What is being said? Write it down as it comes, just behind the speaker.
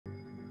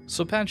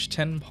So patch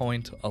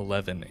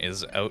 10.11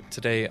 is out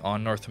today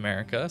on North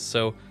America,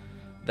 so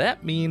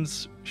that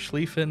means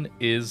Schlieffen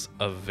is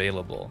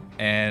available.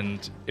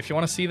 And if you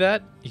want to see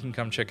that, you can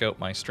come check out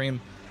my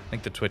stream. I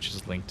think the Twitch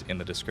is linked in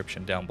the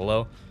description down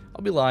below.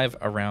 I'll be live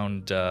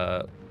around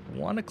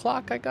 1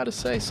 o'clock, I gotta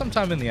say,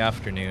 sometime in the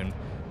afternoon,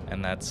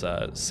 and that's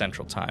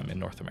Central Time in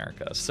North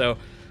America. So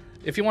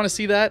if you want to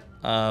see that,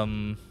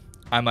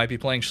 I might be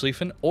playing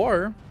Schlieffen,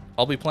 or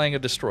I'll be playing a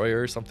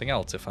destroyer or something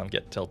else if I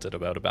get tilted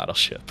about a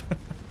battleship.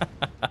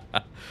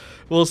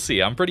 We'll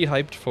see. I'm pretty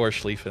hyped for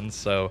Schlieffen,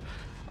 so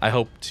I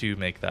hope to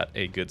make that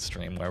a good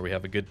stream where we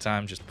have a good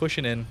time just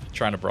pushing in,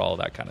 trying to brawl,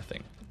 that kind of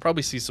thing.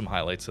 Probably see some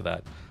highlights of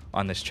that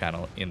on this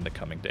channel in the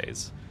coming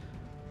days.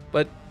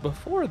 But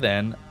before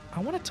then,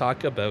 I want to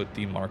talk about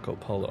the Marco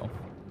Polo.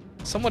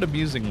 Somewhat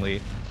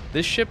amusingly,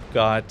 this ship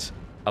got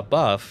a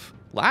buff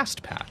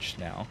last patch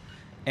now,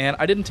 and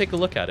I didn't take a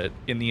look at it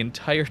in the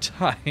entire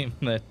time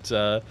that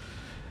the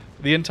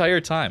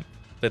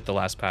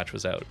last patch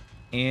was out.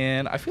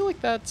 And I feel like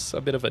that's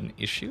a bit of an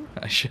issue.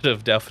 I should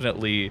have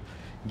definitely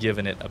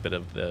given it a bit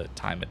of the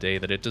time of day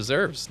that it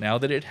deserves now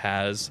that it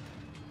has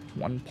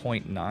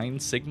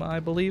 1.9 Sigma,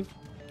 I believe.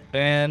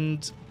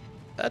 And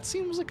that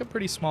seems like a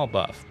pretty small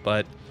buff,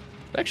 but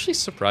it actually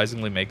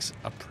surprisingly makes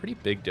a pretty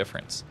big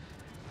difference.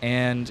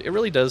 And it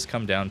really does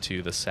come down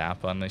to the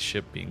sap on this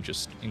ship being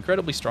just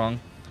incredibly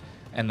strong.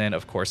 And then,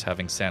 of course,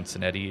 having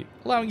Sansonetti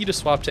allowing you to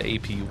swap to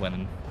AP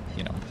when,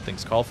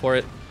 things call for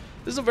it.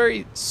 This is a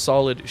very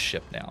solid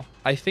ship now.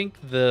 I think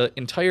the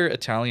entire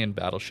Italian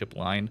battleship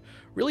line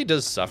really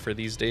does suffer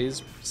these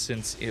days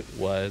since it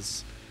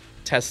was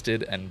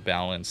tested and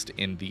balanced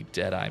in the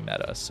Deadeye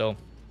meta. So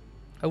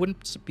I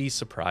wouldn't be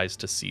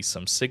surprised to see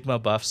some Sigma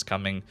buffs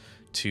coming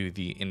to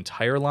the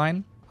entire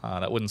line.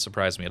 That wouldn't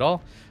surprise me at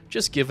all,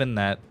 just given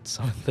that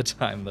some of the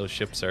time those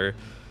ships are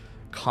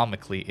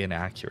comically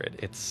inaccurate.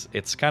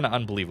 It's kind of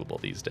unbelievable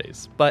these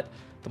days. But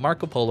the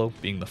Marco Polo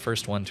being the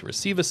first one to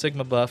receive a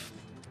Sigma buff,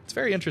 it's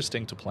very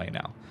interesting to play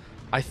now.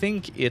 I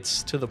think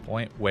it's to the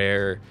point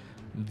where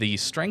the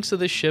strengths of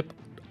this ship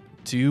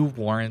do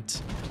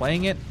warrant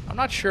playing it. I'm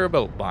not sure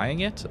about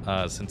buying it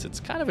since it's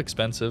kind of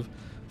expensive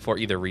for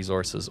either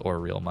resources or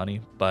real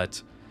money,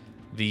 but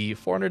the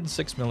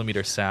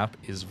 406mm sap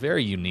is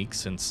very unique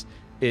since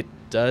it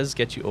does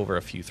get you over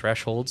a few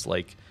thresholds,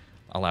 like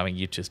allowing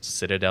you to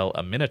citadel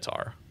a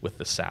Minotaur with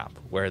the sap,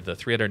 where the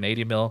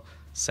 380mm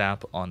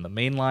sap on the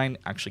main line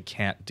actually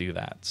can't do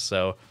that.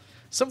 So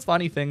some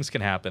funny things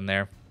can happen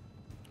there,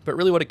 but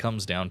really what it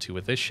comes down to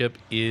with this ship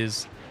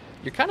is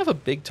you're kind of a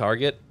big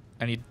target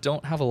and you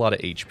don't have a lot of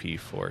HP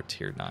for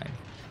tier 9.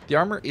 The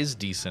armor is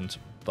decent,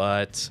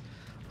 but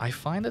I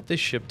find that this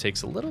ship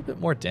takes a little bit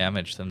more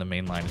damage than the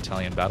mainline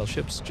Italian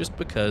battleships just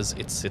because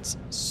it sits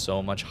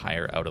so much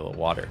higher out of the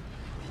water.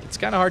 It's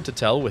kind of hard to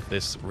tell with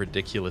this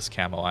ridiculous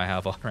camo I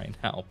have on right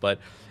now, but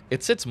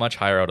it sits much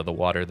higher out of the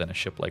water than a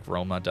ship like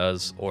Roma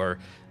does, or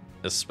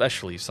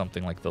especially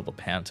something like the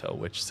Lepanto,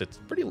 which sits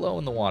pretty low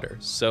in the water.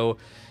 So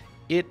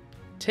it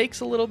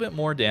takes a little bit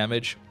more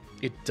damage.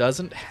 It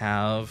doesn't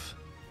have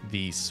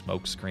the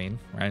smoke screen,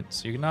 right?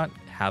 So you're not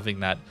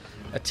having that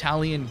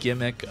Italian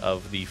gimmick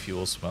of the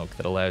fuel smoke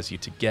that allows you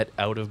to get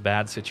out of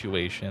bad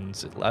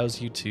situations. It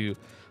allows you to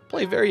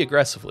play very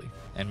aggressively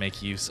and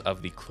make use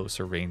of the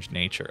closer range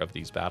nature of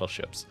these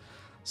battleships.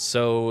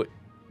 So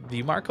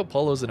the Marco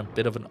Polo is in a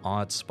bit of an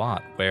odd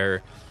spot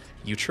where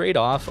you trade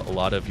off a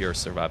lot of your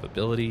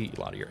survivability,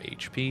 a lot of your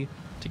HP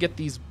to get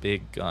these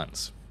big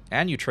guns.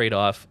 And you trade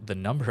off the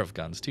number of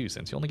guns too,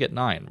 since you only get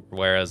 9,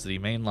 whereas the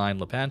mainline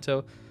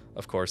Lepanto,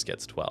 of course,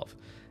 gets 12.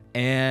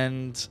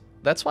 And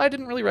that's why I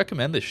didn't really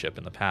recommend this ship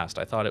in the past.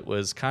 I thought it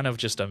was kind of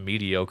just a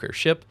mediocre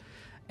ship,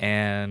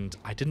 and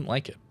I didn't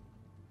like it.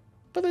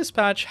 But this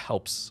patch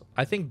helps.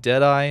 I think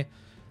Deadeye,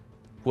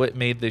 what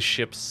made this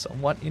ship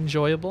somewhat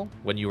enjoyable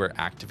when you were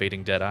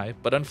activating Deadeye,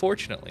 but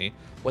unfortunately,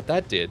 what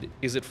that did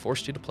is it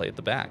forced you to play at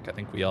the back. I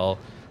think we all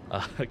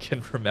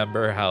can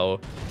remember how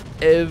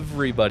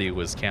everybody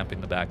was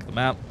camping the back of the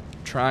map,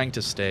 trying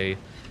to stay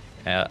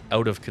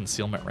out of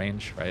concealment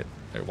range, right?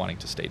 They're wanting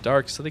to stay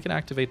dark so they can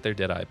activate their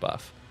Deadeye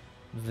buff.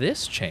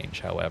 This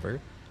change,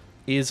 however,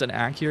 is an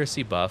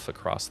accuracy buff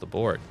across the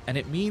board, and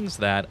it means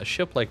that a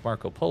ship like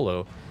Marco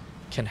Polo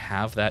can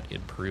have that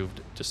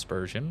improved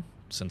dispersion,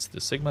 since the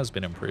Sigma has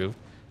been improved,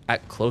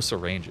 at closer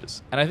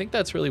ranges. And I think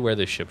that's really where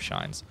this ship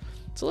shines.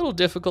 It's a little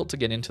difficult to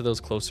get into those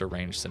closer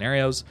range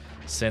scenarios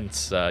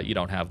since you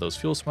don't have those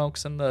fuel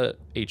smokes and the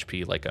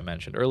HP like I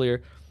mentioned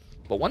earlier.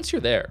 But once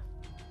you're there,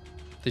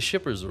 the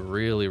ship is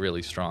really,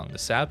 really strong. The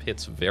sap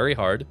hits very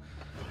hard.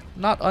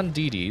 Not on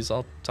DDs,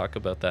 I'll talk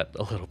about that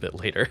a little bit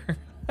later.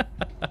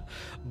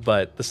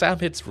 But the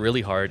sap hits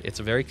really hard. It's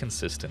very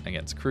consistent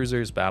against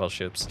cruisers,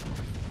 battleships.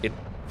 It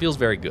feels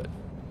very good.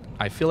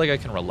 I feel like I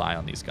can rely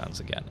on these guns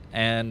again.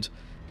 And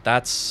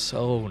that's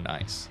so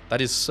nice. That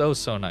is so,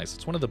 so nice.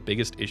 It's one of the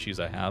biggest issues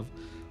I have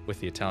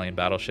with the Italian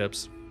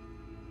battleships.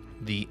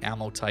 The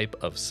ammo type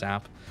of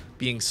sap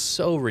being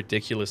so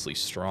ridiculously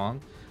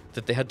strong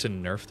that they had to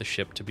nerf the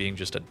ship to being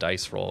just a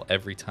dice roll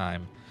every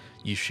time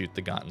you shoot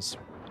the guns.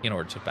 in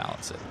order to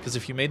balance it. Because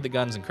if you made the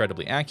guns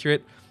incredibly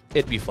accurate,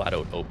 it'd be flat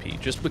out OP.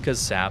 Just because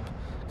SAP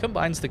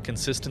combines the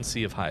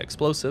consistency of high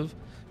explosive,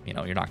 you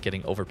know, you're not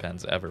getting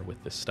overpens ever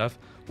with this stuff,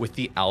 with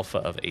the alpha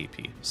of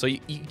AP. So you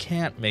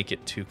can't make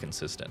it too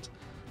consistent.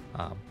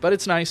 But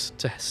it's nice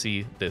to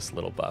see this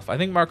little buff. I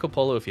think Marco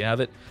Polo, if you have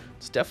it,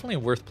 it's definitely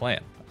worth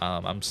playing.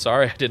 I'm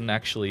sorry I didn't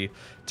actually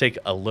take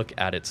a look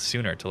at it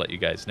sooner to let you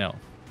guys know.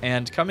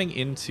 And coming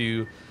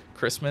into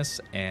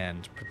Christmas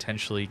and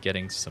potentially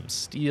getting some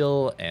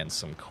steel and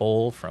some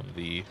coal from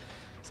the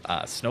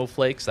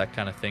snowflakes, that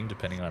kind of thing,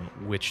 depending on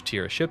which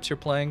tier of ships you're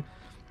playing,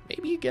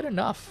 maybe you get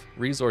enough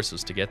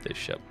resources to get this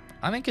ship.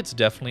 I think it's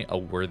definitely a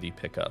worthy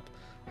pickup.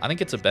 I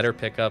think it's a better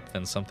pickup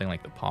than something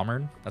like the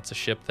Pommern. That's a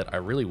ship that I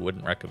really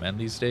wouldn't recommend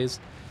these days,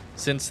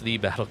 since the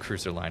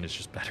battlecruiser line is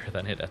just better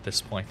than it at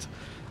this point.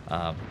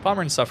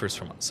 Pommern suffers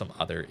from some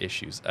other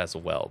issues as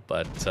well,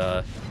 but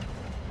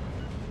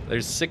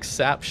there's 6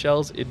 sap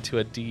shells into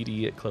a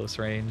DD at close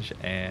range,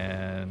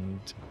 and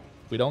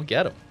we don't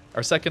get them.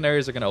 Our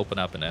secondaries are going to open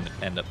up and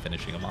end up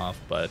finishing them off,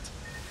 but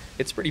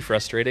it's pretty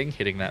frustrating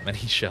hitting that many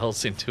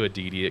shells into a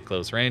DD at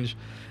close range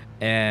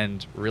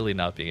and really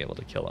not being able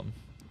to kill them.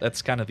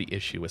 That's kind of the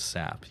issue with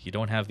SAP. You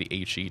don't have the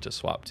HE to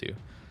swap to.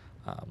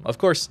 Of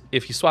course,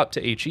 if you swap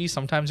to HE,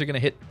 sometimes you're going to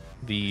hit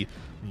the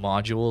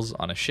modules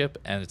on a ship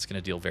and it's going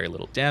to deal very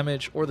little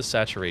damage, or the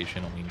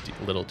saturation will mean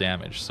little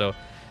damage. So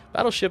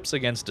battleships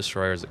against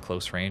destroyers at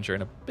close range are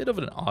in a bit of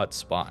an odd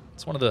spot.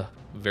 It's one of the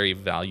very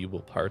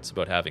valuable parts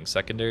about having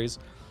secondaries.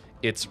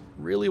 It's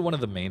really one of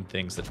the main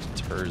things that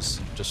deters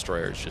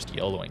destroyers just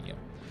YOLOing you.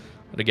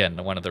 But again,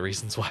 one of the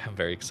reasons why I'm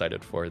very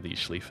excited for the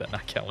Schlieffen. I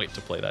can't wait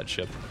to play that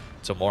ship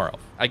tomorrow.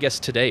 I guess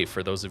today,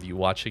 for those of you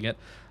watching it,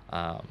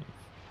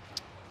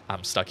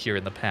 I'm stuck here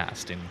in the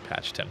past in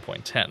patch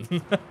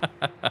 10.10.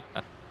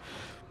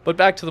 But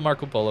back to the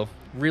Marco Polo,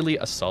 really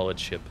a solid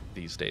ship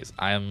these days.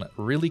 I am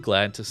really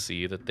glad to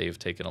see that they've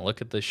taken a look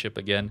at this ship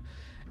again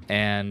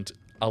and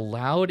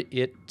allowed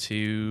it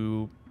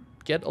to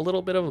get a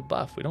little bit of a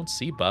buff. We don't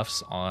see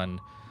buffs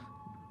on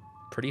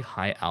pretty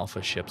high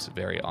alpha ships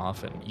very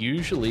often.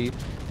 Usually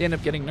they end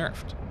up getting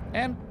nerfed.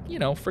 And, you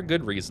know, for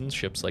good reasons.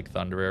 Ships like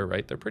Thunderer,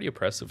 right? They're pretty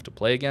oppressive to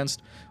play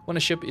against when a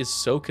ship is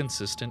so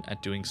consistent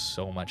at doing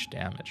so much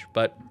damage.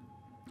 But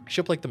a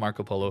ship like the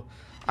Marco Polo,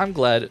 I'm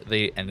glad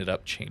they ended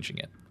up changing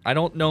it. I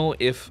don't know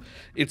if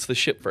it's the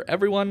ship for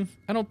everyone.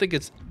 I don't think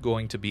it's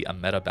going to be a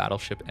meta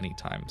battleship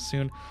anytime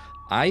soon.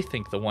 I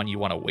think the one you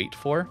want to wait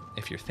for,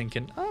 if you're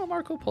thinking, oh,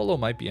 Marco Polo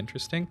might be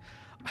interesting,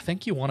 I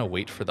think you want to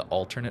wait for the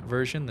alternate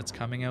version that's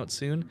coming out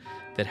soon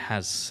that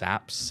has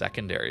SAP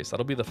secondaries.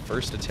 That'll be the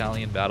first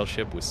Italian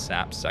battleship with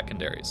SAP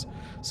secondaries.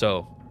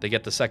 So they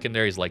get the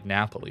secondaries like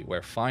Napoli,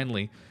 where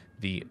finally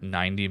the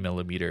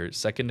 90mm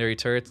secondary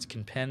turrets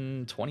can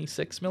pen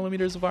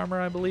 26mm of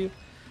armor, I believe.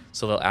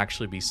 So they'll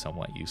actually be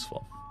somewhat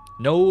useful.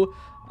 No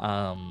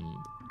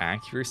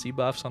accuracy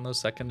buffs on those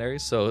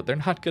secondaries, so they're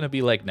not going to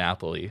be like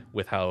Napoli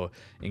with how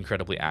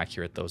incredibly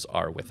accurate those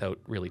are without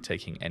really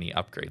taking any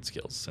upgrade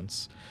skills,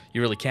 since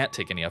you really can't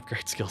take any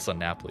upgrade skills on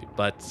Napoli.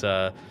 But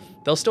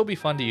they'll still be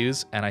fun to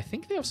use, and I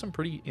think they have some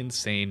pretty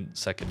insane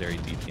secondary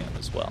DPM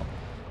as well.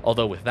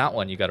 Although with that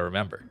one, you got to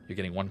remember, you're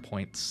getting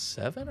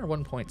 1.7 or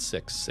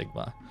 1.6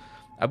 Sigma.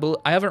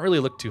 I haven't really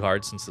looked too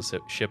hard since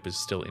the ship is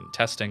still in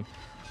testing.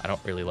 I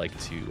don't really like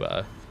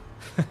to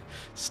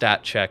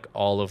stat check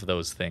all of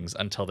those things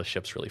until the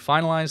ship's really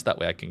finalized. That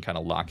way I can kind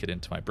of lock it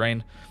into my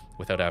brain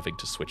without having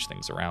to switch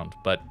things around.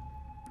 But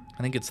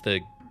I think it's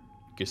the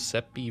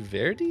Giuseppe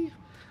Verdi?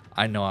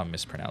 I know I'm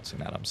mispronouncing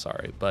that, I'm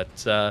sorry.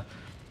 But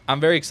I'm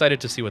very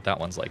excited to see what that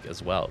one's like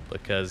as well,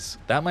 because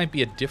that might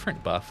be a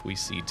different buff we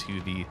see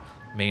to the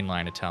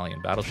mainline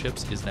Italian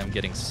battleships, is them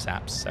getting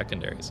SAP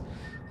secondaries.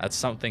 That's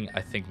something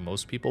I think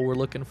most people were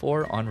looking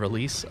for on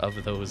release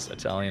of those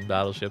Italian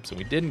battleships, and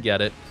we didn't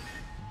get it.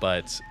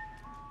 But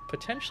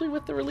potentially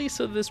with the release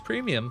of this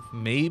premium,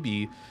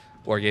 maybe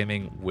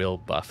Wargaming will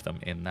buff them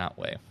in that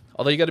way.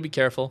 Although you got to be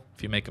careful.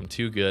 If you make them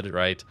too good,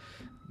 right,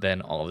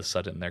 then all of a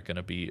sudden they're going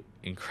to be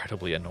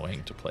incredibly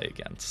annoying to play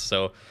against.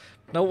 So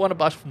don't want to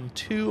buff them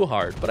too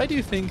hard, but I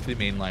do think the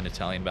mainline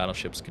Italian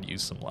battleships could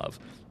use some love.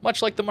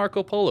 Much like the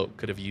Marco Polo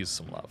could have used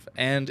some love,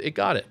 and it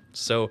got it.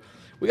 So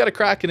we got a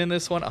Kraken in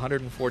this one,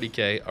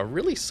 140k, a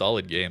really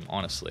solid game,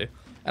 honestly.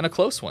 And a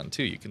close one,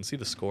 too. You can see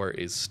the score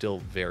is still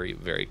very,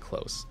 very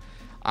close.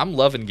 I'm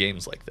loving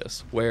games like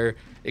this, where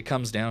it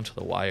comes down to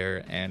the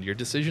wire and your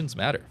decisions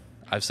matter.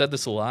 I've said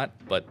this a lot,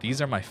 but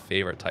these are my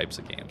favorite types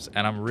of games,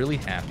 and I'm really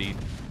happy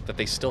that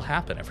they still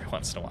happen every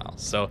once in a while.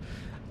 So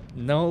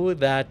know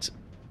that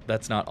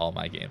that's not all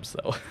my games,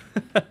 though.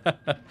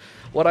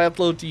 What I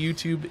upload to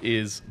YouTube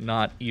is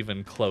not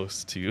even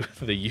close to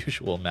the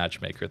usual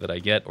matchmaker that I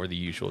get or the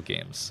usual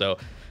games. So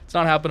it's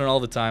not happening all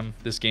the time.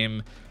 This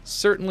game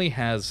certainly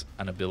has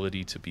an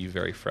ability to be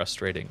very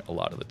frustrating a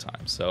lot of the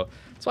time. So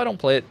I don't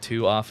play it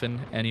too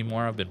often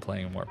anymore. I've been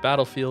playing more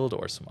Battlefield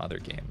or some other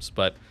games,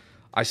 but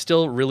I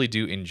still really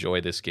do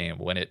enjoy this game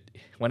when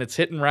it's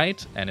hitting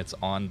right and it's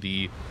on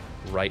the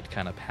right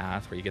kind of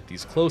path, where you get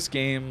these close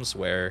games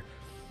where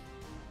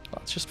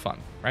well, it's just fun,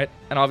 right?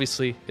 And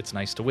obviously, it's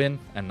nice to win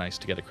and nice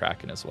to get a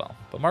Kraken as well.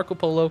 But Marco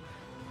Polo,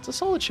 it's a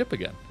solid ship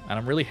again, and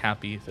I'm really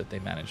happy that they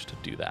managed to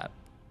do that.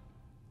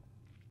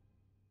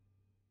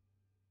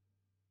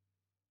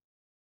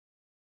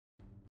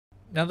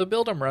 Now, the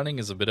build I'm running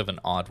is a bit of an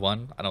odd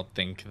one. I don't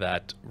think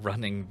that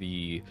running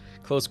the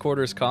close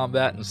quarters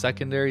combat and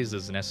secondaries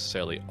is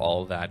necessarily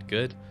all that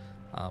good,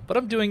 but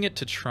I'm doing it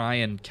to try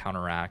and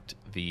counteract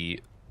the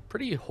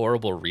pretty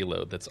horrible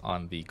reload that's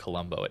on the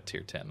Colombo at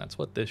tier 10. That's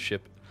what this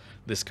ship,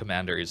 this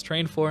commander, is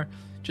trained for.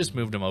 Just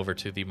moved him over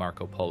to the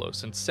Marco Polo.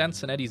 Since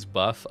Sense and Eddie's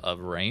buff of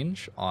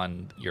range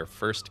on your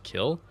first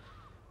kill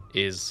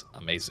is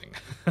amazing.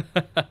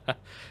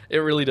 It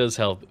really does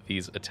help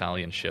these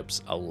Italian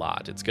ships a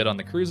lot. It's good on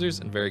the cruisers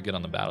and very good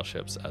on the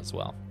battleships as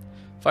well.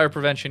 Fire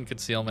prevention,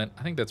 concealment,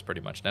 I think that's pretty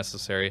much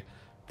necessary.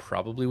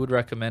 Probably would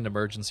recommend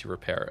emergency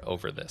repair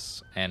over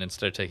this. And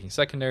instead of taking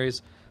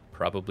secondaries,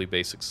 probably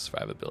basic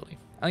survivability.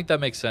 I think that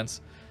makes sense,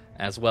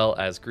 as well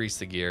as grease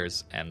the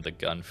gears and the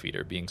gun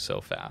feeder being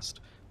so fast.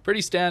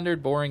 Pretty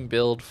standard, boring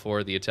build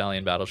for the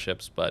Italian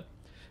battleships, but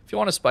if you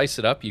want to spice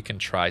it up, you can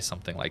try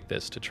something like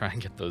this to try and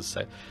get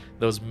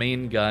those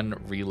main gun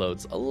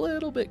reloads a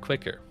little bit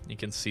quicker. You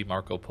can see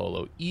Marco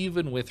Polo,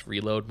 even with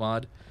reload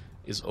mod,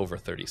 is over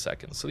 30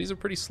 seconds. So these are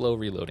pretty slow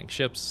reloading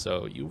ships,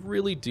 so you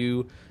really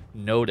do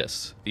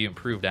notice the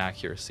improved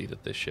accuracy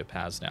that this ship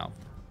has now.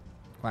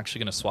 I'm actually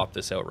going to swap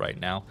this out right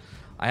now.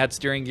 I had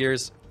steering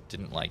gears,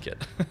 didn't like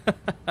it.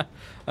 I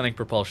think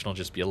propulsion will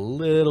just be a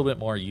little bit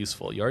more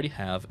useful. You already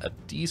have a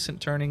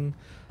decent turning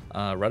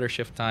rudder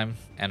shift time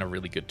and a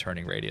really good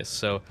turning radius,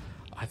 so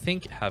I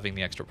think having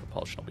the extra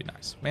propulsion will be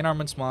nice. Main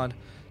armaments mod,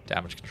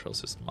 damage control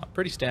system mod,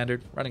 pretty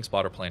standard. Running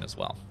spotter plane as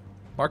well.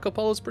 Marco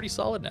Polo is pretty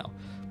solid now,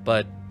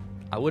 but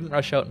I wouldn't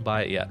rush out and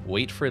buy it yet.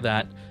 Wait for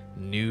that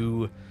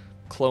new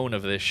clone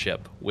of this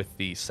ship with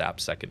the sap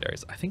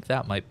secondaries. I think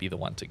that might be the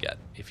one to get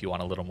if you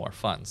want a little more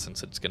fun,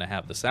 since it's going to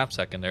have the sap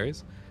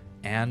secondaries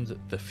and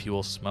the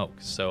fuel smoke.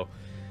 So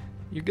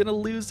you're going to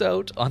lose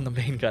out on the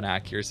main gun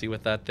accuracy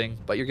with that thing,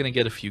 but you're going to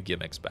get a few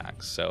gimmicks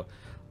back. So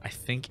I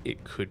think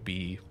it could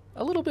be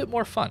a little bit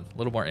more fun, a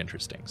little more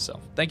interesting. So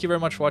thank you very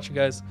much for watching,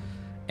 guys.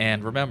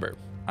 And remember,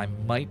 I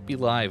might be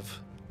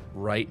live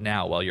right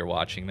now while you're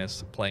watching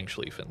this playing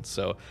Schlieffen.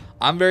 So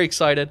I'm very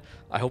excited.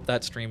 I hope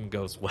that stream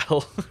goes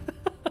well.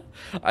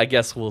 I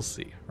guess we'll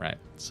see, right?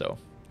 So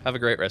have a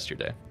great rest of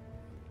your day.